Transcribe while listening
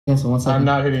Cancel, 1 second. I'm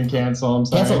not hitting cancel, I'm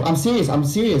sorry. Cancel, I'm serious, I'm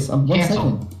serious. I'm 1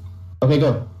 second. Okay,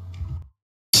 go.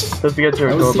 Don't forget to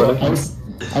record, brother.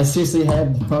 I seriously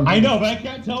had... I know, but I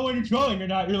can't tell when you're trolling or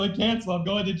not. You're like, cancel, I'm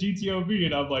going to GTOV,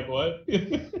 and I'm like, what?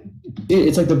 Dude,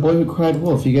 it's like the boy who cried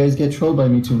wolf. You guys get trolled by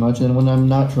me too much, and when I'm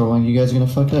not trolling, you guys are gonna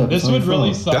fuck up. This would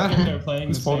really suck if they're playing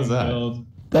the same build.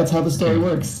 That's how the story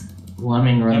works.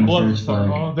 Lemming run the first flag.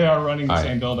 Oh, they are running the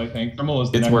same build, I think. Thermal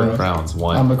is the it's next where crowns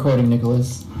one. I'm recording,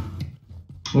 Nicholas.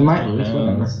 We might lose,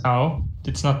 whatever. Oh,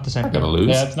 it's not the same I'm gonna build. lose.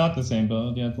 Yeah, it's not the same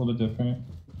build. Yeah, it's a little bit different.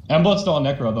 Emble's still on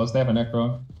Necro, though, so they have a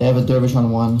Necro. They have a Dervish on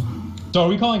 1. So are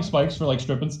we calling spikes for, like,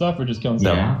 stripping stuff, or just killing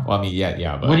No. stuff? Well, I mean,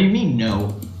 yeah, but... What do you mean,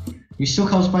 no? You still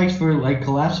call spikes for, like,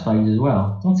 collapse spikes as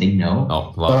well. Don't say no.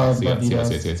 Oh, love. See ya.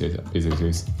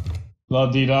 Peace.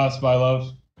 Love DDoS, bye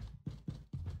love.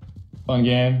 Fun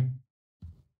game.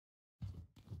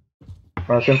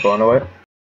 Russian phone away.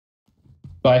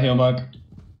 Bye, Humbug.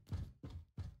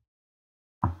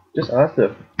 Just ask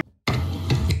it.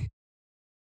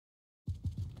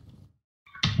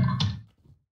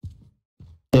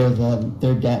 They're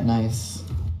that nice.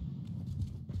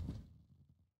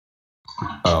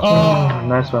 Oh,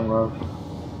 nice one, love.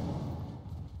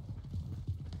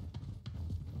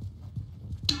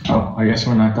 Oh, I guess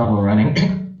we're not double running.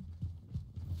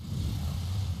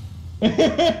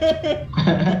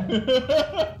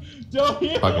 Don't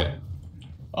hear. Fuck it.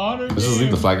 Honor Let's just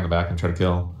leave the flag in the back and try to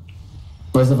kill.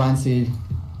 Where's the Vine Seed?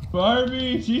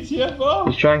 Barbie, GTFO.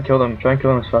 Just try and kill them. Try and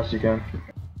kill them as fast as you can.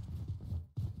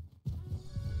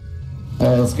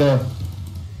 Alright, let's go.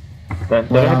 They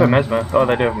don't have a mesmer. Oh,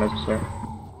 they do have a mesmer, sorry.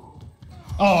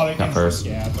 Oh, they Not can first.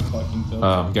 Yeah, it's a fucking tilt.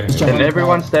 I'm getting Check. And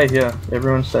everyone stay here.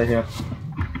 Everyone stay here.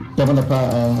 Jump on the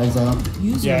exile.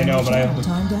 Yeah, I know, but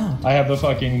I have the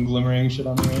fucking glimmering shit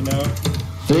on me right now.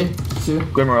 3, 2,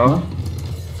 Glimmer off.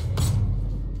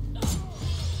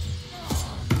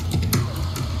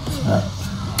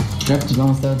 1. He's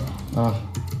almost dead. Oh.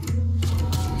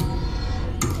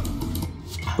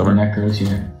 Our Necro's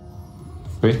here.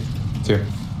 3, 2,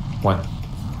 1.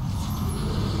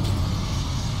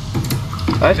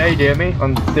 I have AD at me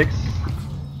on 6.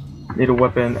 Need a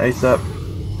weapon ASAP.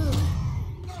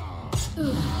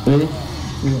 Really?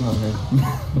 Okay.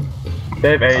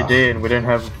 They have AD and we didn't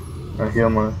have a heal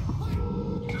mode.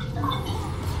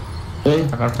 3, I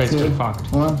got face 2,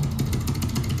 fucked. 1.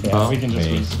 Yeah, we can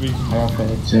just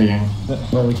Okay. So yeah.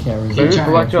 Well, we can't Maybe resist.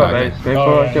 pull out to our base. Maybe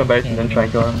pull out to our base and then try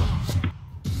and kill him.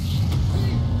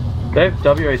 They have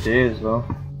WAD as well.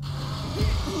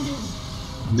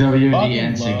 WD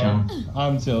and Sigcom.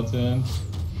 I'm tilting.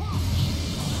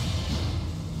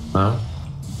 Huh?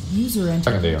 User entered.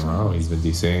 Second day in a row, he's been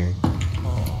DCing.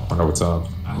 Wonder what's up.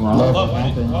 Love Oh, what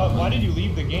happened. why did you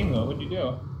leave the game though? What'd you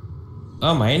do?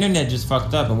 Oh, my internet just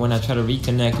fucked up, and when I tried to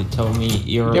reconnect, it told me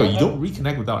you're. Yo, you don't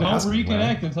reconnect without Don't asking.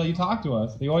 reconnect until you talk to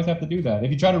us. You always have to do that.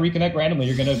 If you try to reconnect randomly,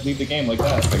 you're gonna leave the game like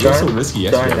that. Like, it was so risky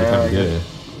yesterday every time you did it.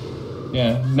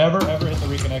 Yeah, never ever hit the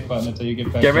reconnect button until you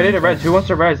get back. Get ready to res. Who wants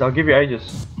to res? I'll give you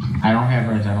Aegis. I don't have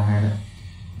res, I don't have it.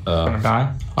 Gonna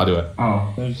die? I'll do it.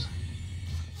 Oh. There's...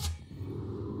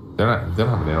 They don't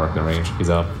have an interrupt in range. He's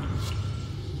up.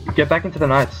 Get back into the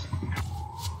Knights.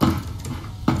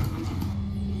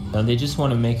 No, they just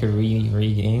want to make a rematch.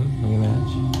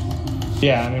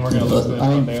 Yeah, I mean we're gonna lose this.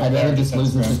 I'd rather just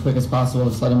lose this as quick as possible.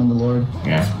 Just let him in the Lord.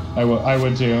 Yeah. I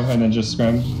would too, and then just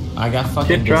scrim. I got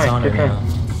fucking Keep trying, Dishonored keep trying.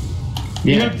 now.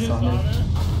 You Yeah. have Dishonor?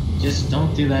 Just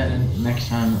don't do that next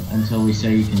time until we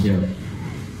say you can do it.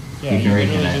 Yeah, You you can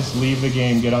literally reconnect. just leave the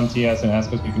game, get on TS, and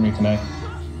ask us if you can reconnect.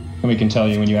 And we can tell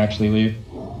you when you actually leave.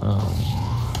 Oh.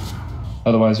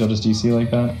 Otherwise, you'll just DC like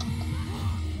that.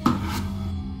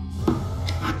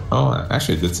 Oh,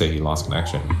 actually, it did say he lost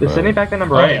connection. They're but- sending back the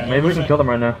number Oh, 8. yeah, Maybe we can kill them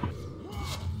right now.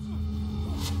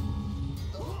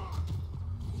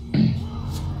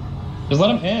 Just let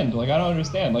him end. Like, I don't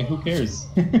understand. Like, who cares?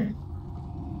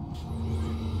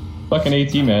 Fucking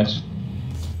AT match.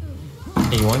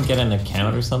 Hey, you want to get an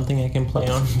account or something I can play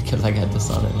on? Because I got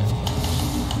Dishonored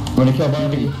now. Wanna kill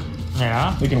Barbie?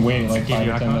 Yeah. We can wait like Give 5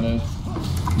 you to a 10 card? minutes.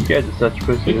 You guys are such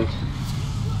pussies.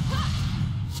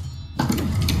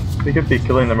 We could be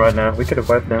killing them right now. We could have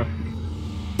wiped them.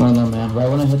 I don't know, man. Right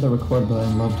when I hit the record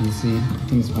button, love DC. I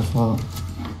think it's my fault.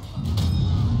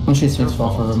 Actually, it's his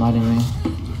fault for reminding me.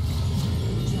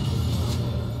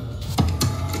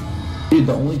 Dude,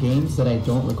 the only games that I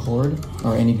don't record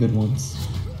are any good ones.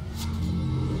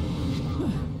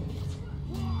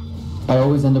 I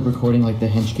always end up recording like the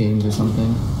hench games or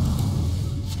something.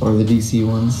 Or the DC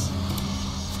ones.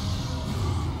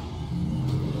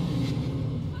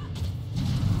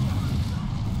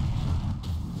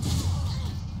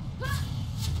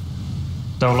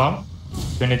 So long.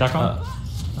 Do you need that one?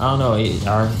 I don't know.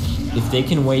 If they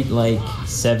can wait like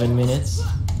 7 minutes.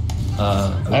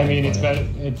 I mean, it's better.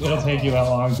 It'll take you that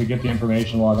long to get the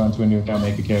information, log onto a new account,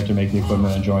 make a character, make the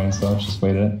equipment, and join. So just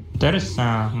wait it. There is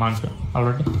Mantra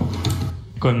already.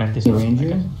 Equipment is The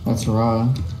ranger? That's raw.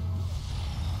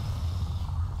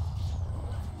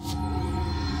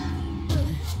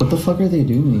 What the fuck are they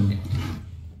doing?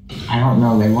 I don't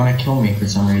know. They want to kill me for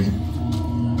some reason.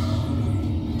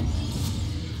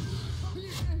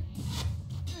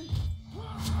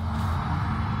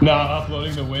 No,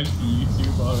 uploading the win to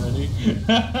YouTube already.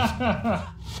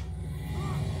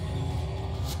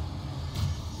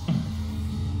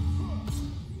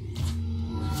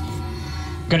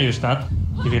 Can use that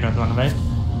if you don't want to wait.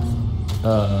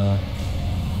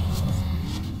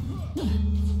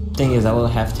 Thing is, I will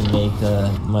have to make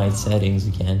my settings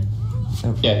again.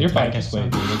 Yeah, you're fine. Just wait,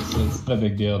 dude. It's not a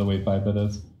big deal to wait 5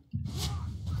 minutes.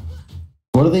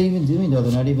 What are they even doing though?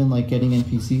 They're not even like getting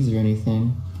NPCs or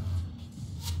anything.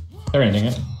 They're ending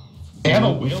it. They have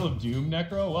a Wheel of Doom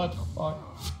Necro? What the fuck?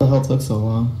 What the hell took so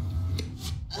long?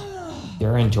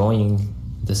 You're enjoying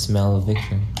the smell of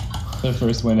victory. The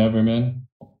first win ever, man.